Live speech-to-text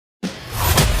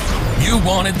You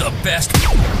wanted the best.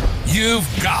 You've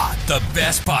got the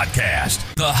best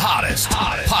podcast. The hottest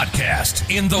podcast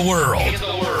in the world.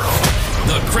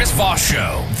 The Chris Voss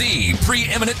Show, the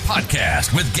preeminent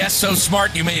podcast with guests so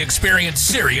smart you may experience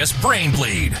serious brain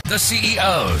bleed. The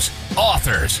CEOs,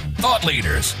 authors, thought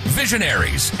leaders,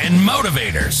 visionaries, and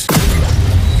motivators.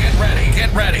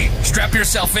 Get ready. Strap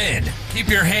yourself in. Keep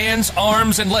your hands,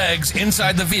 arms, and legs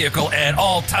inside the vehicle at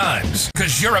all times,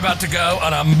 because you're about to go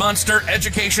on a monster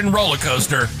education roller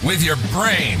coaster with your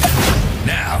brain.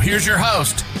 Now, here's your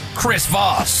host, Chris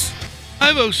Voss.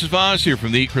 Hi, folks. Chris Voss here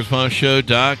from the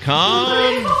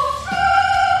ChrisVossShow.com.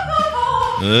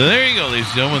 There you go, ladies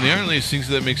and gentlemen. The Iron Ladies things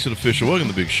that makes it official. Welcome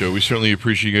to the big show. We certainly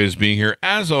appreciate you guys being here.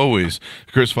 As always,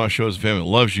 the Chris Voss Show is a family that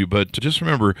loves you. But just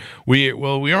remember, we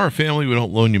are a family. We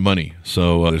don't loan you money.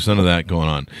 So there's none of that going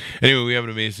on. Anyway, we have an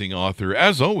amazing author.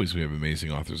 As always, we have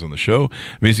amazing authors on the show.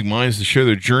 Amazing minds to share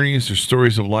their journeys, their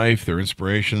stories of life, their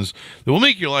inspirations that will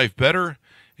make your life better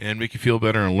and make you feel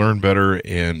better and learn better.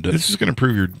 And this is going to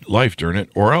improve your life, darn it,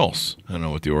 or else. I don't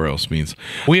know what the or else means.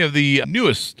 We have the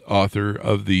newest author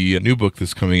of the new book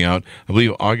that's coming out, I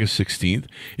believe August 16th.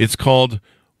 It's called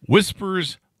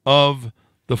Whispers of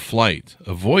the Flight,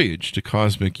 a Voyage to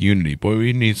Cosmic Unity. Boy,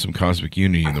 we need some cosmic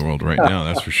unity in the world right now,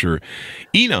 that's for sure.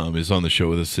 INAM is on the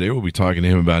show with us today. We'll be talking to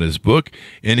him about his book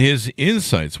and his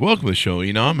insights. Welcome to the show,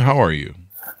 INAM. How are you?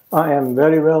 I am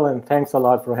very well, and thanks a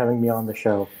lot for having me on the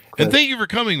show. And thank you for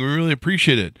coming. We really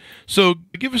appreciate it. So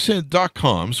give us a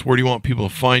 .coms. Where do you want people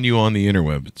to find you on the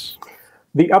interwebs?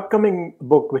 The upcoming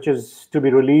book, which is to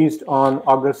be released on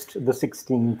August the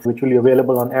 16th, which will be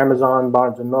available on Amazon,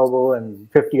 Barnes & Noble,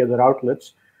 and 50 other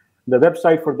outlets. The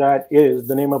website for that is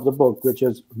the name of the book, which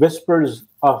is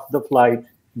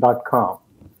whispersoftheflight.com.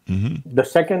 Mm-hmm. The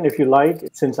second, if you like,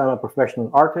 since I'm a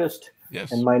professional artist,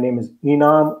 yes, and my name is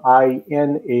INAM,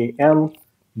 INAM,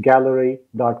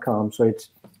 gallery.com. So it's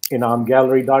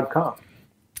INAMgallery.com.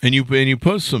 And you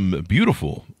post some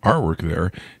beautiful artwork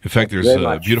there. In fact, there's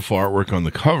beautiful artwork on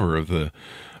the cover of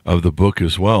the book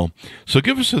as well. So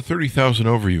give us a 30,000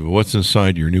 overview of what's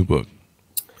inside your new book.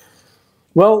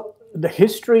 Well, the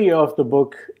history of the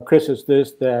book, Chris, is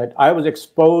this, that I was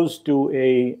exposed to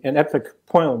an epic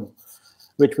poem,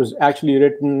 which was actually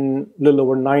written a little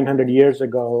over 900 years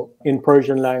ago in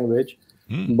Persian language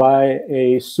by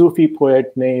a Sufi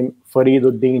poet named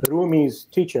Fariduddin, Rumi's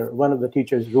teacher, one of the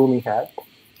teachers Rumi had.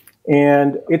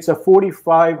 And it's a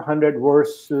 4,500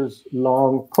 verses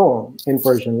long poem in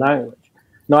Persian language.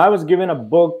 Now, I was given a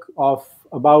book of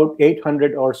about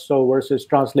 800 or so verses,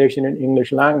 translation in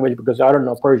English language, because I don't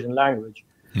know Persian language.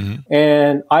 Mm-hmm.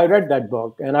 And I read that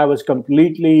book, and I was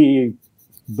completely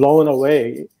blown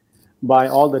away by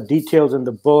all the details in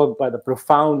the book, by the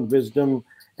profound wisdom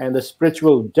and the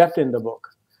spiritual depth in the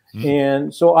book.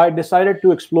 And so I decided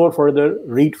to explore further,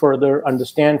 read further,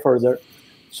 understand further.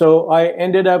 So I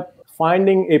ended up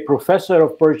finding a professor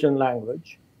of Persian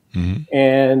language,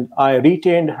 and I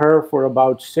retained her for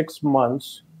about 6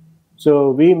 months. So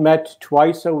we met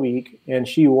twice a week, and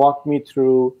she walked me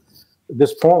through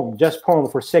this poem,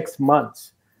 for 6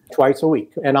 months, twice a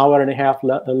week, an hour and a half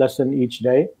lesson each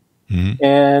day.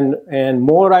 And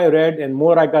more I read and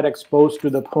more I got exposed to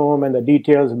the poem and the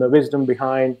details and the wisdom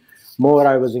behind, more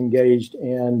I was engaged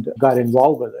and got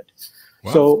involved with it.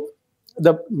 Wow. So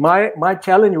my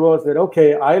challenge was that,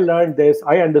 okay, I learned this,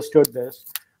 I understood this,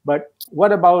 but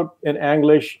what about an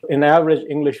average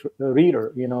English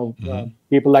reader?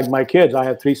 People like my kids, I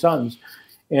have 3 sons,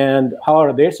 and how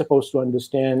are they supposed to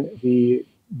understand the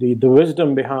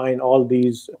wisdom behind all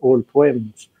these old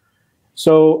poems?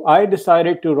 So I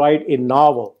decided to write a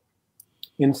novel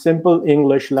in simple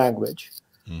English language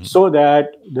so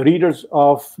that the readers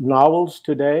of novels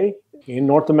today in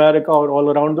North America or all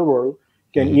around the world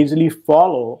can easily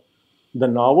follow the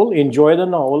novel, enjoy the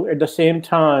novel, at the same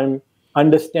time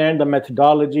understand the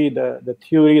methodology, the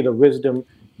theory, the wisdom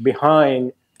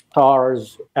behind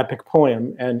Tar's epic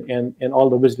poem and all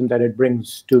the wisdom that it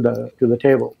brings to the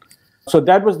table. So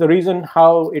that was the reason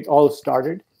how it all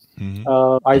started.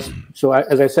 As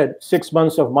I said, 6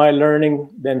 months of my learning,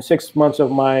 then 6 months of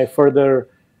my further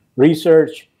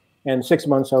research, and 6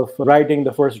 months of writing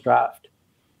the first draft,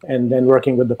 and then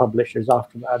working with the publishers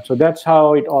after that. So that's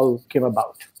how it all came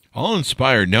about. All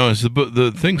inspired. Now, is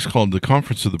the thing's called The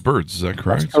Conference of the Birds, is that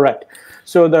correct? That's correct.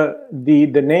 So the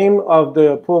name of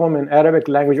the poem in Arabic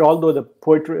language, although the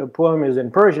poem is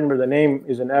in Persian, but the name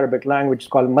is in Arabic language,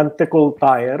 called Mantiqul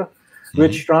Tayr,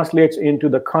 which translates into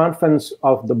the Conference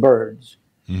of the Birds.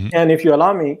 And if you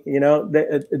allow me,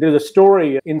 there's a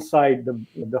story inside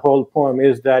the whole poem,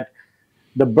 is that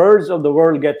the birds of the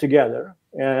world get together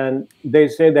and they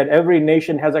say that every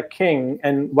nation has a king,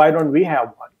 and why don't we have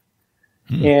one?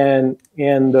 And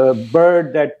the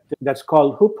bird that's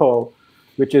called hoopoe,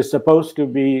 which is supposed to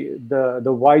be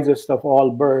the wisest of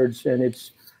all birds, and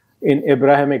it's in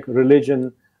Abrahamic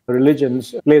religions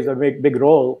plays a big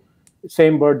role.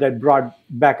 Same bird that brought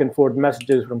back and forth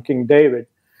messages from King David.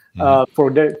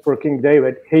 For King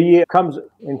David, he comes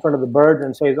in front of the bird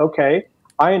and says, "Okay,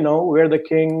 I know where the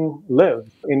king lives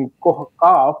in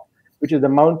Kaf, which is the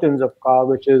mountains of Kaf,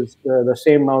 which is the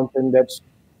same mountain that's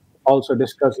also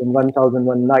discussed in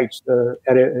 1001 Nights,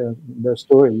 the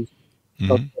stories,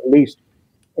 at least.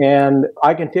 And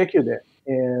I can take you there."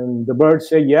 And the birds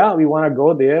say, "Yeah, we want to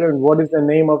go there. And what is the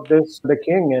name of the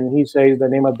king?" And he says the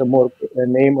name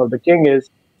of the king is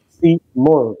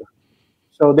Morg.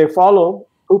 So they follow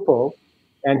Hoopoe,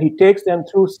 and he takes them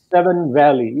through 7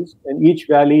 valleys, and each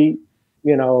valley,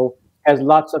 has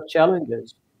lots of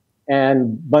challenges. And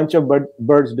bunch of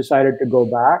birds decided to go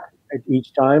back at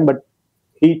each time, but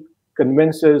he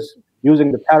convinces,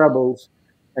 using the parables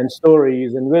and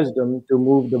stories and wisdom, to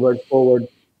move the birds forward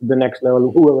to the next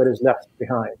level, whoever is left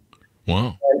behind.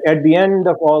 Wow. And at the end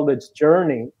of all this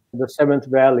journey, the 7th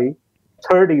valley,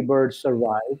 30 birds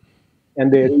survive,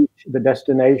 and they reach the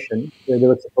destination where they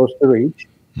were supposed to reach.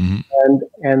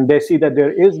 And they see that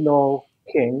there is no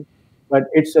king, but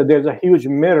there's a huge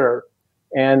mirror,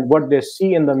 and what they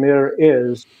see in the mirror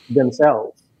is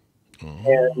themselves.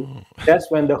 And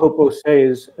that's when the hoopoe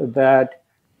says that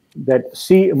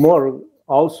Morg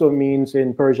also means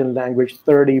in Persian language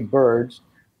 30 birds.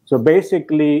 So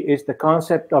basically, it's the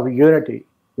concept of unity,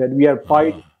 that we are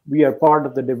part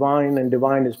of the divine, and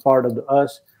divine is part of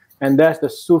us. And that's the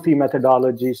Sufi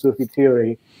methodology, Sufi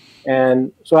theory.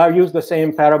 And so I've used the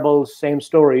same parables, same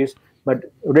stories,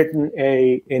 but written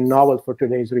a novel for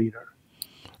today's reader.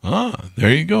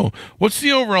 There you go. What's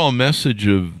the overall message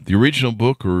of the original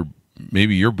book, or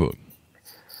maybe your book?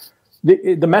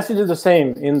 The message is the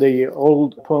same in the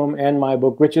old poem and my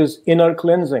book, which is inner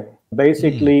cleansing.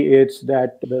 Basically, it's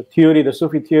that the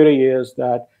Sufi theory is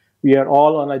that we are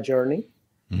all on a journey,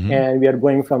 and we are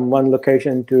going from one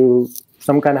location to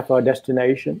some kind of a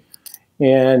destination.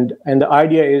 And the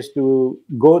idea is to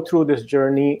go through this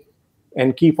journey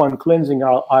and keep on cleansing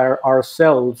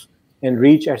ourselves and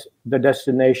reach the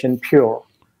destination pure.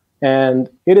 And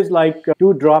it is like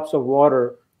 2 drops of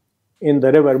water in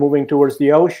the river moving towards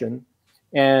the ocean.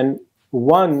 And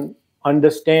one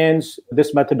understands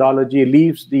this methodology,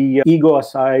 leaves the ego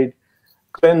aside,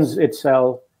 cleanses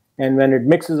itself, and when it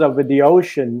mixes up with the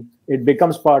ocean, it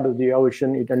becomes part of the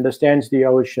ocean, it understands the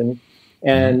ocean,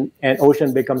 and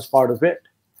ocean becomes part of it.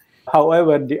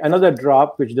 However, another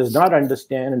drop, which does not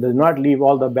understand and does not leave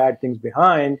all the bad things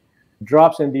behind,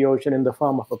 drops in the ocean in the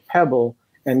form of a pebble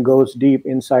and goes deep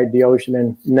inside the ocean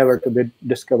and never to be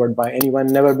discovered by anyone,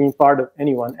 never being part of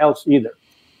anyone else either.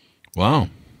 Wow.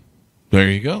 There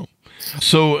you go.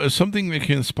 So something that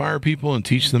can inspire people and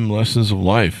teach them lessons of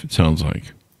life, it sounds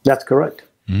like. That's correct.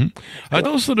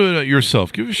 Tell us a little bit about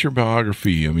yourself. Give us your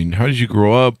biography. I mean, how did you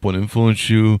grow up? What influenced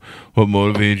you? What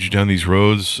motivated you down these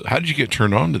roads? How did you get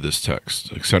turned on to this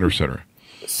text, et cetera, et cetera?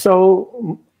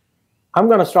 So I'm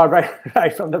going to start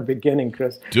right from the beginning,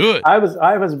 Chris. Do it. I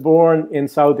was born in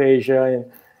South Asia,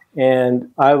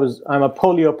 and I'm a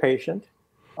polio patient.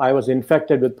 I was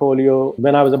infected with polio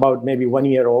when I was about maybe 1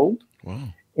 year old. Wow.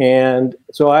 And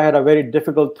so I had a very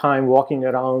difficult time walking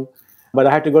around, but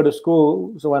I had to go to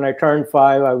school. So when I turned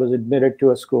 5, I was admitted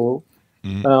to a school,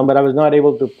 but I was not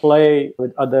able to play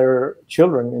with other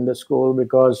children in the school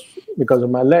because of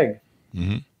my leg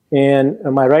and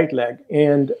my right leg.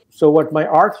 And so what my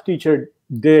art teacher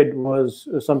did was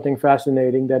something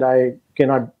fascinating that I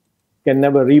can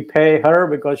never repay her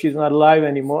because she's not alive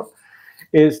anymore,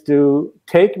 is to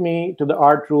take me to the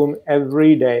art room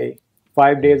every day,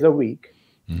 5 days a week,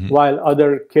 while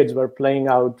other kids were playing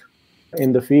out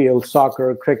in the field,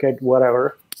 soccer, cricket,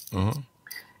 whatever,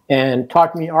 and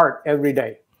taught me art every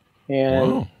day.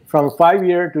 And from 5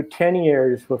 years to 10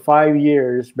 years, for 5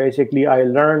 years, basically, I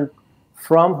learned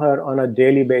from her on a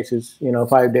daily basis,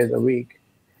 5 days a week.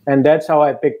 And that's how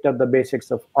I picked up the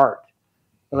basics of art.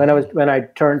 When I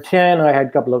turned 10, I had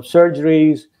a couple of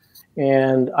surgeries,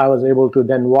 and I was able to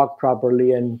then walk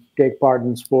properly and take part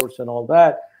in sports and all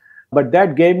that. But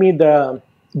that gave me the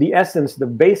essence, the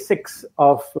basics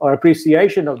of our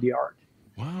appreciation of the art.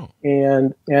 Wow.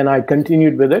 And I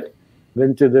continued with it.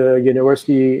 Went to the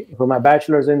university for my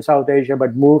bachelor's in South Asia,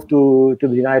 but moved to the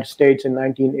United States in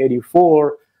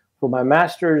 1984 for my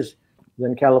master's.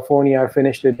 Then California, I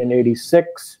finished it in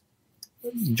 86.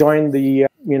 Joined the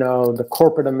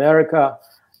corporate America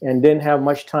and didn't have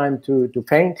much time to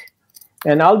paint.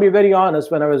 And I'll be very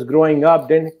honest, when I was growing up,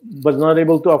 was not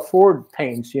able to afford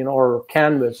paints, or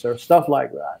canvas or stuff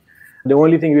like that. The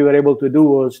only thing we were able to do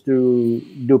was to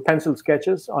do pencil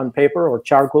sketches on paper or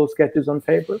charcoal sketches on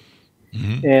paper.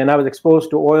 And I was exposed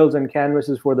to oils and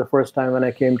canvases for the first time when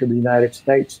I came to the United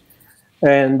States.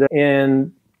 And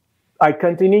I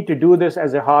continued to do this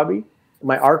as a hobby,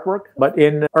 my artwork. But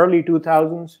in the early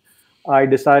 2000s, I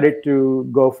decided to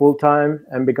go full-time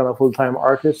and become a full-time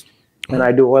artist. And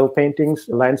I do oil paintings,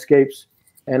 landscapes,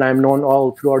 and I'm known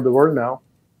all throughout the world now.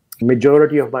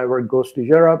 Majority of my work goes to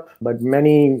Europe, but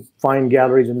many fine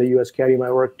galleries in the US carry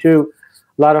my work too.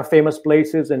 A lot of famous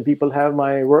places and people have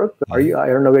my work. I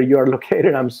don't know where you are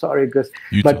located. I'm sorry, Chris.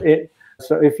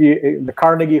 So if the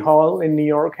Carnegie Hall in New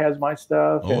York has my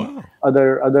stuff, and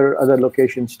other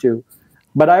locations too.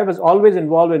 But I was always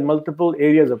involved in multiple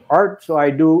areas of art. So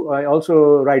I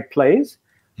also write plays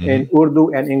in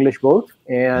Urdu and English both.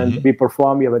 And we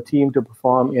have a team to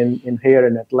perform here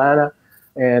in Atlanta.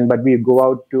 But we go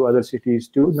out to other cities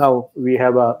too. Now we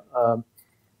have a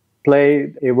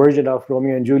play, a version of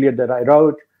Romeo and Juliet that I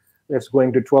wrote. It's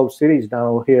going to 12 cities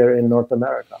now here in North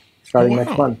America, starting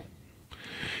next month.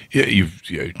 Yeah, you've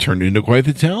turned into quite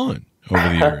the talent over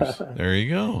the years. There you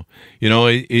go.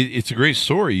 It's a great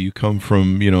story. You come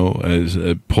from, as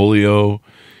a polio,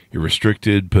 you're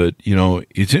restricted, but,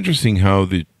 it's interesting how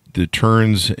the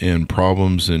turns and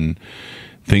problems and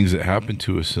things that happen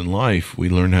to us in life, we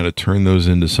learn how to turn those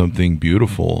into something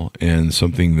beautiful and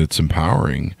something that's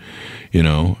empowering,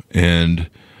 and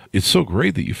it's so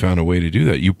great that you found a way to do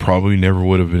that. You probably never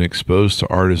would have been exposed to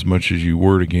art as much as you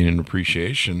were to gain an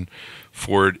appreciation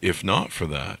for it, if not for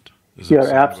that.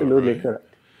 You're absolutely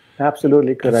correct.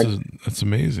 Absolutely correct. That's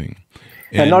amazing.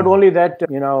 And not only that,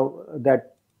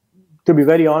 that to be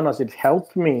very honest, it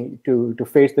helped me to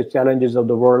face the challenges of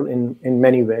the world in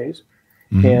many ways.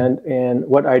 And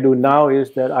what I do now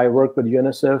is that I work with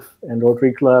UNICEF and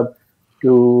Rotary Club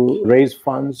to raise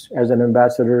funds as an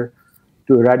ambassador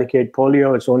to eradicate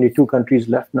polio. It's only 2 countries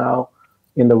left now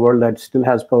in the world that still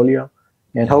has polio.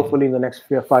 And hopefully in the next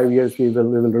 5 years, we will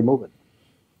remove it.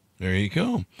 There you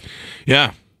go.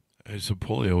 Yeah. So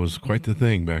polio was quite the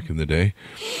thing back in the day.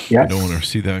 Yes. I don't want to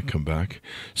see that come back.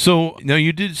 So now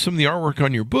you did some of the artwork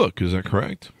on your book. Is that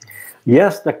correct?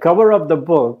 Yes, the cover of the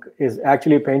book is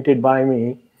actually painted by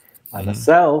me.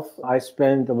 Myself, I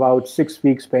spent about 6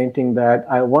 weeks painting that.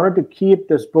 I wanted to keep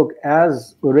this book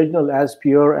as original, as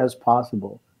pure as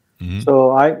possible.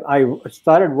 So I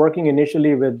started working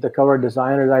initially with the cover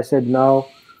designers. I said, no,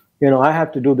 I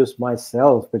have to do this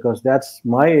myself because that's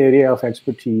my area of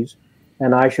expertise.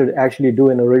 And I should actually do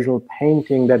an original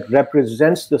painting that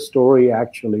represents the story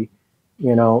actually,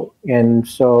 And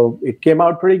so it came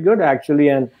out pretty good actually.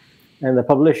 And the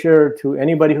publisher, to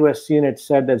anybody who has seen it,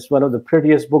 said that's one of the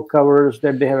prettiest book covers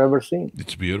that they have ever seen.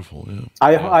 It's beautiful, yeah.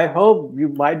 I hope you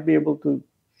might be able to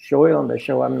show it on the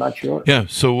show. I'm not sure. Yeah,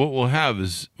 so what we'll have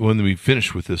is when we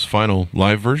finish with this final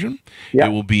live version,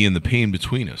 it will be in the pane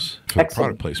between us for the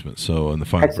product placement. So in the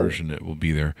final version, it will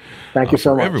be there Thank you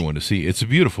so much. for everyone to see. It's a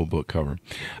beautiful book cover.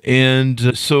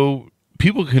 And so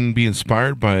people can be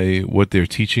inspired by what they're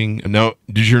teaching. Now,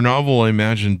 does your novel, I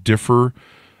imagine, differ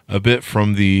a bit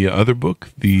from the other book,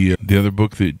 the other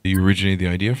book that you originated the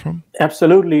idea from?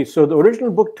 Absolutely. So the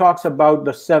original book talks about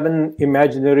the 7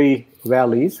 imaginary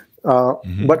valleys.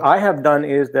 What I have done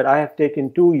is that I have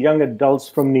taken 2 young adults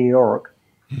from New York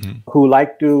who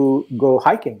like to go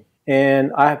hiking.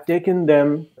 And I have taken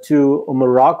them to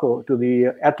Morocco, to the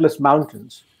Atlas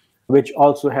Mountains, which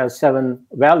also has 7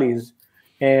 valleys.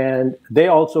 And they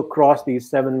also cross these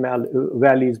 7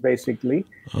 valleys, basically.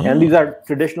 And these are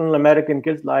traditional American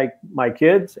kids like my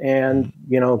kids and,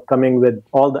 coming with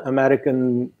all the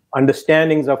American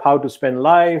understandings of how to spend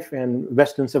life and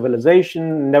Western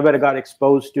civilization, never got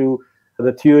exposed to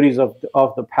the theories of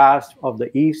the past of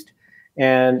the East.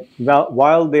 And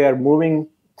while they are moving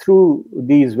through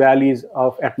these valleys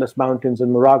of Atlas Mountains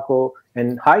in Morocco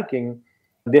and hiking,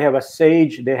 they have a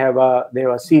sage, they have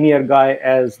a senior guy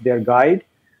as their guide,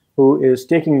 who is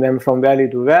taking them from valley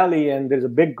to valley. And there's a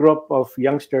big group of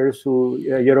youngsters who,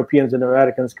 Europeans and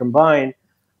Americans combined,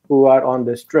 who are on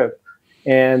this trip.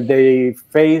 And they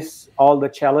face all the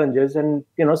challenges. And,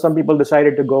 some people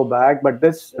decided to go back. But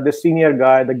the senior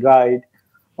guy, the guide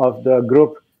of the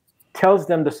group, tells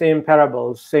them the same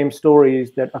parables, same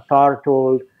stories that Attar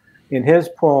told in his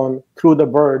poem, Through the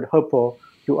Bird, Hippo,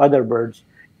 to other birds.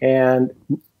 And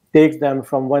takes them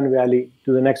from one valley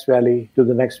to the next valley to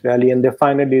the next valley, and they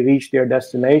finally reach their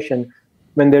destination.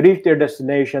 When they reach their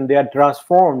destination, they are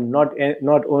transformed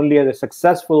not only as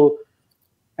successful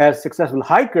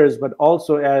hikers, but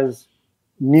also as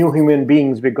new human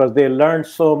beings, because they learned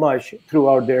so much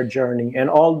throughout their journey. And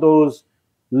all those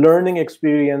learning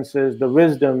experiences, the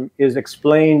wisdom is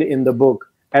explained in the book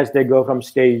as they go from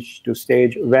stage to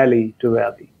stage, valley to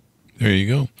valley. There you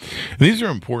go. And these are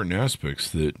important aspects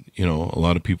that, you know, a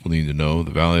lot of people need to know.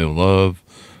 The value of love,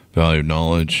 value of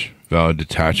knowledge, value of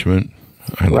detachment.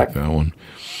 I like that one.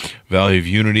 Value of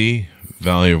unity,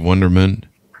 value of wonderment,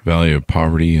 value of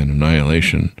poverty and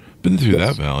annihilation. Been through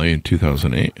that valley in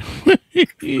 2008.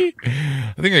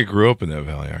 I think I grew up in that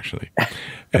valley, actually.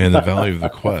 And the value of the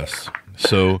quest.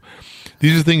 So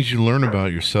these are things you learn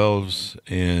about yourselves,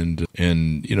 and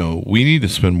you know, we need to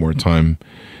spend more time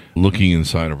looking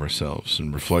inside of ourselves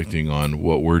and reflecting on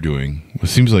what we're doing. It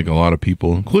seems like a lot of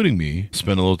people, including me,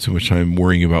 spend a little too much time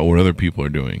worrying about what other people are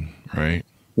doing, right?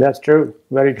 That's true.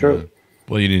 Very true.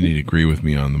 Well, you didn't need to agree with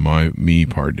me on the me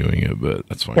part doing it, but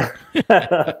that's fine.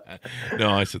 No,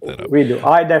 I set that up. We do.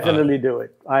 I definitely do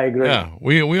it. I agree. Yeah,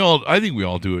 we all. I think we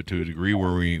all do it to a degree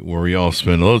where we all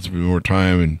spend a little bit more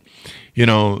time, and you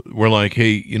know, we're like, hey,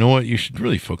 you know what? You should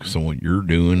really focus on what you're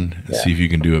doing and see if you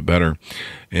can do it better,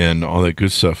 and all that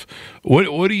good stuff.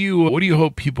 What do you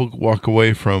hope people walk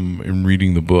away from in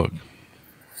reading the book?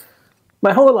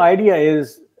 My whole idea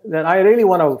is that I really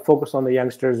want to focus on the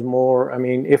youngsters more. I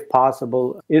mean, if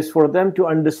possible, is for them to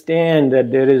understand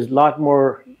that there is a lot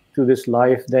more to this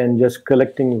life than just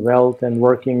collecting wealth and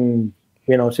working,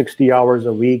 60 hours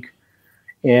a week.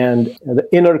 And the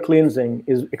inner cleansing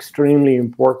is extremely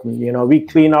important. We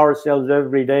clean ourselves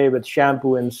every day with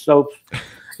shampoo and soap,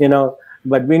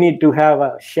 but we need to have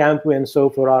a shampoo and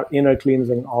soap for our inner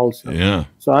cleansing also. Yeah.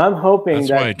 So I'm hoping that's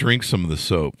why I drink some of the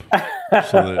soap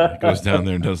so that it goes down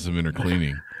there and does some inner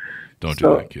cleaning. Don't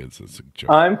do that, kids. That's a joke.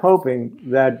 I'm hoping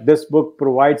that this book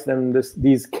provides them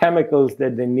these chemicals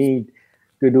that they need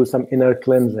to do some inner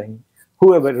cleansing.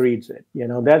 Whoever reads it,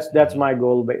 that's my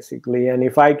goal basically. And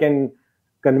if I can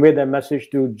convey that message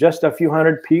to just a few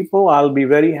hundred people, I'll be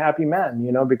very happy man,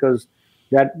 because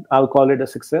I'll call it a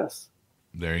success.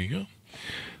 There you go.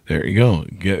 There you go.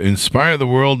 Inspire the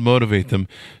world, motivate them.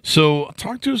 So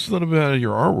talk to us a little bit about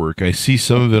your artwork. I see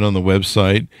some of it on the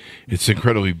website. It's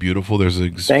incredibly beautiful. There's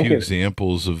a few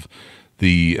examples of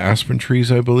the aspen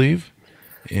trees, I believe.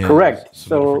 And correct.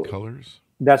 Some different colors.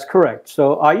 That's correct.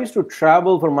 So I used to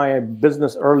travel for my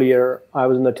business earlier. I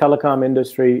was in the telecom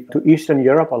industry to Eastern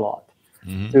Europe a lot,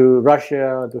 to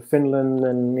Russia, to Finland,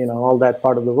 and all that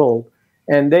part of the world.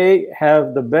 And they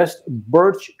have the best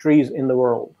birch trees in the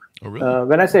world. Oh, really?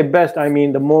 When I say best, I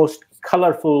mean the most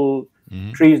colorful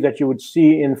trees that you would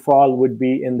see in fall would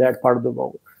be in that part of the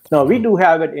world. Now, we do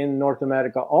have it in North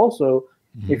America also.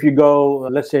 If you go,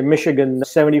 let's say, Michigan,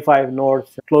 75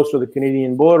 north, close to the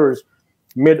Canadian borders,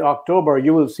 mid-October,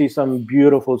 you will see some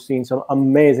beautiful scenes, some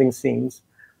amazing scenes.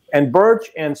 And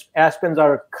birch and aspens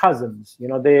are cousins.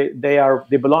 They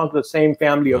belong to the same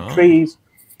family of trees.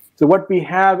 So what we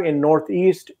have in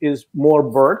Northeast is more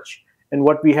birch. And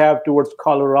what we have towards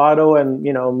Colorado and,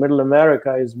 Middle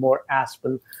America is more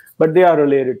aspen, but they are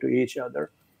related to each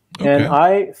other. Okay. And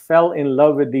I fell in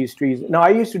love with these trees. Now, I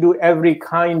used to do every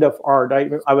kind of art.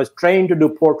 I was trained to do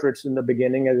portraits in the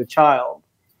beginning as a child.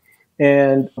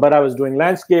 But I was doing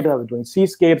landscapes, I was doing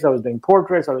seascapes, I was doing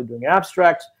portraits, I was doing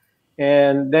abstracts.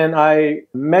 And then I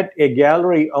met a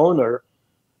gallery owner,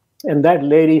 and that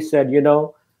lady said,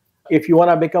 if you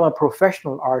want to become a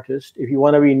professional artist, if you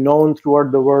want to be known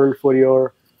throughout the world for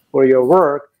your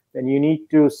work, then you need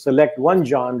to select one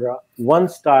genre, one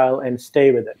style, and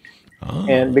stay with it. Oh.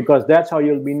 And because that's how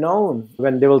you'll be known.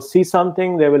 When they will see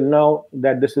something, they will know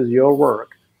that this is your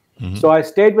work. So I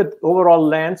stayed with overall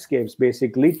landscapes,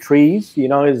 basically. Trees,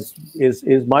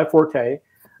 is my forte.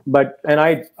 And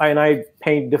I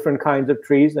paint different kinds of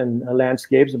trees and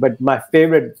landscapes. But my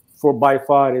favorite by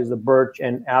far is the birch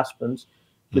and aspens,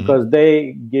 because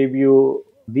they give you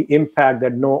the impact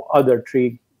that no other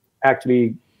tree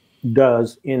actually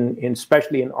does,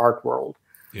 especially in art world.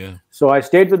 Yeah. So I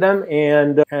stayed with them,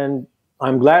 and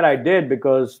I'm glad I did,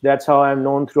 because that's how I'm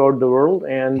known throughout the world.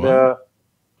 And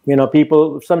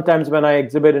people sometimes when I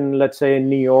exhibit in, let's say, in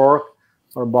New York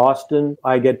or Boston,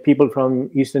 I get people from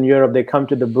Eastern Europe. They come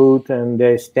to the booth and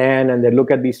they stand and they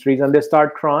look at these trees and they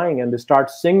start crying and they start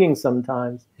singing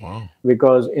sometimes. Wow.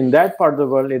 Because in that part of the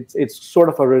world, it's sort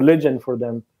of a religion for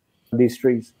them, these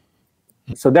trees.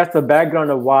 So that's the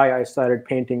background of why I started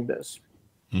painting this.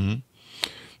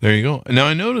 There you go. Now,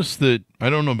 I noticed that, I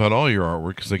don't know about all your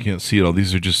artwork because I can't see it all.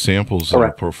 These are just samples of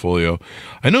the portfolio.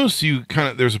 I noticed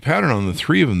there's a pattern on the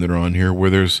three of them that are on here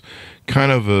where there's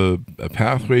kind of a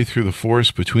pathway through the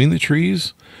forest between the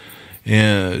trees.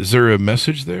 And is there a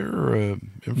message there? Or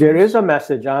there is a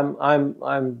message.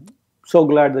 I'm so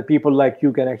glad that people like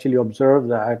you can actually observe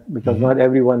that, because not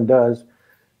everyone does.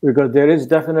 because there is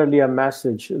definitely a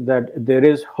message that there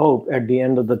is hope at the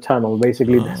end of the tunnel.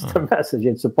 Basically, that's the message.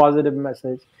 It's a positive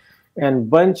message. And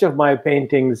bunch of my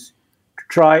paintings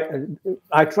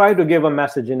I try to give a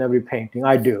message in every painting.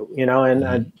 I do,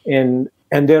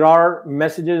 and there are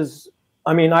messages.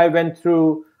 I mean, I went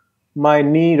through my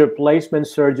knee replacement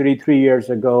surgery 3 years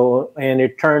ago, and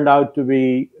it turned out to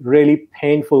be really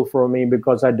painful for me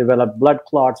because I developed blood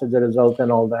clots as a result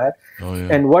and all that. Oh, yeah.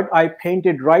 And what I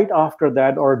painted right after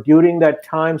that, or during that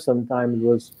time sometimes,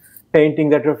 was painting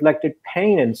that reflected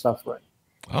pain and suffering.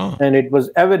 Oh. And it was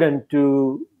evident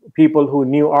to people who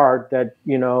knew art that,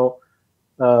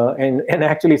 and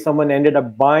actually someone ended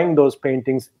up buying those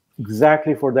paintings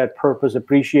exactly for that purpose,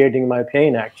 appreciating my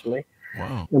pain, actually.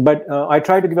 Wow. But I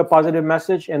try to give a positive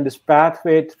message, and this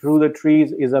pathway through the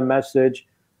trees is a message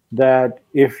that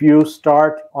if you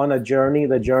start on a journey,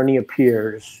 the journey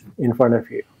appears in front of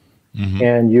you,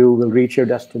 and you will reach your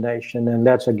destination. And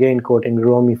that's again quoting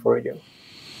Rumi for you.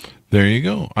 There you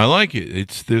go. I like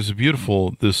it. There's a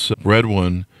beautiful, this red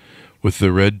one with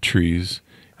the red trees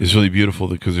is really beautiful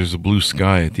because there's a blue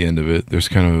sky at the end of it. There's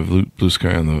kind of a blue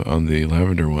sky on the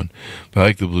lavender one. But I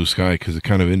like the blue sky because it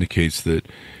kind of indicates that,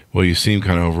 well, you seem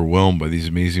kind of overwhelmed by these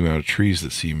amazing amount of trees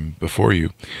that seem before you.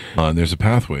 And there's a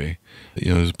pathway.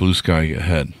 There's blue sky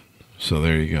ahead. So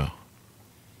there you go.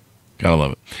 Gotta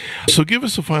love it. So give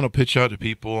us a final pitch out to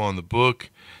people on the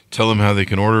book. Tell them how they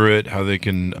can order it, how they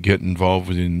can get involved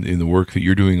in the work that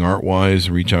you're doing art-wise,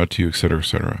 and reach out to you, et cetera, et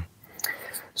cetera.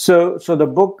 So the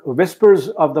book Whispers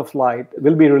of the Flight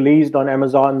will be released on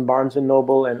Amazon, Barnes &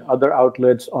 Noble, and other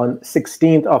outlets on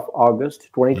 16th of August,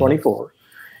 2024.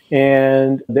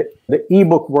 And the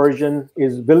ebook version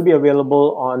will be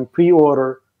available on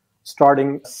pre-order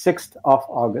starting 6th of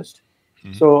August.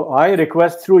 So I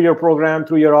request through your program,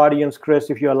 through your audience, Chris,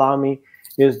 if you allow me,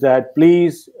 is that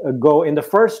please go in the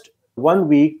first 1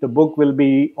 week, the book will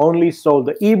be only sold.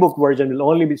 The ebook version will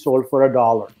only be sold for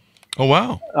 $1. Oh,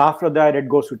 wow. After that, it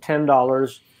goes to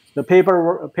 $10. The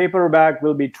paperback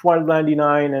will be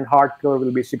 $12.99 and hardcover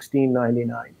will be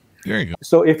 $16.99. There you go.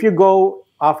 So if you go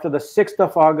after the 6th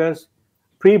of August,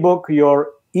 pre-book your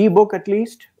ebook at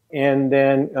least, and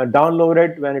then download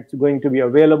it when it's going to be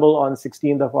available on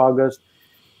 16th of August.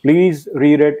 Please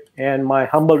read it, and my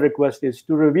humble request is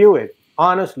to review it.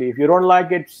 Honestly, if you don't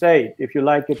like it, say it. If you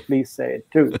like it, please say it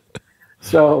too.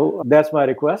 So that's my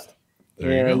request.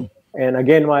 There you go. And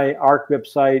again, my art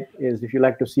website is, if you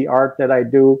like to see art that I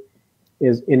do,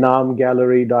 is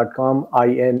INAMGallery.com,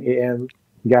 INAM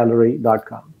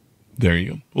gallery.com. There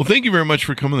you go. Well, thank you very much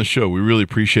for coming on the show. We really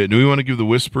appreciate it. Do we want to give the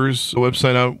Whispers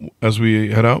website out as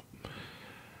we head out?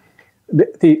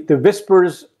 The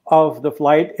Whispers of the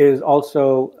Flight is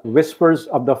also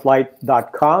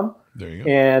whispersoftheflight.com. There you go.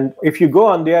 And if you go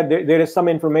on there is some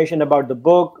information about the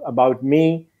book, about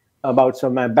me, about some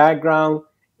of my background.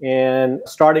 And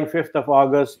starting 5th of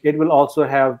August, it will also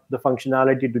have the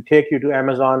functionality to take you to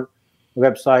Amazon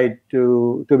website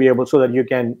to be able, so that you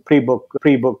can pre-book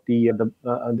the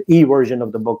e-version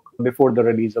of the book before the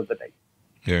release of the date.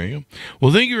 There you go.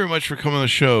 Well, thank you very much for coming on the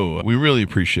show. We really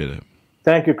appreciate it.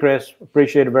 Thank you, Chris.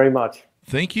 Appreciate it very much.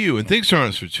 Thank you. And thanks,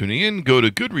 Arnold, for tuning in. Go to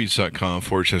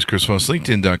goodreads.com/Chris Voss,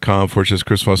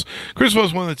 LinkedIn.com/Chris Voss. Chris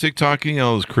Voss, one of the TikToking,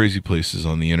 all those crazy places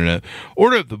on the internet.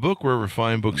 Order up the book wherever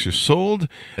fine books are sold.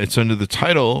 It's under the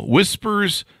title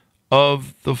Whispers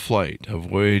of the Flight, A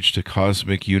Voyage to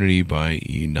Cosmic Unity by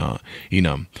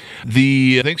INAM.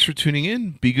 Thanks for tuning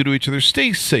in. Be good to each other.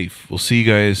 Stay safe. We'll see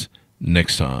you guys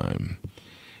next time.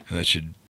 And that should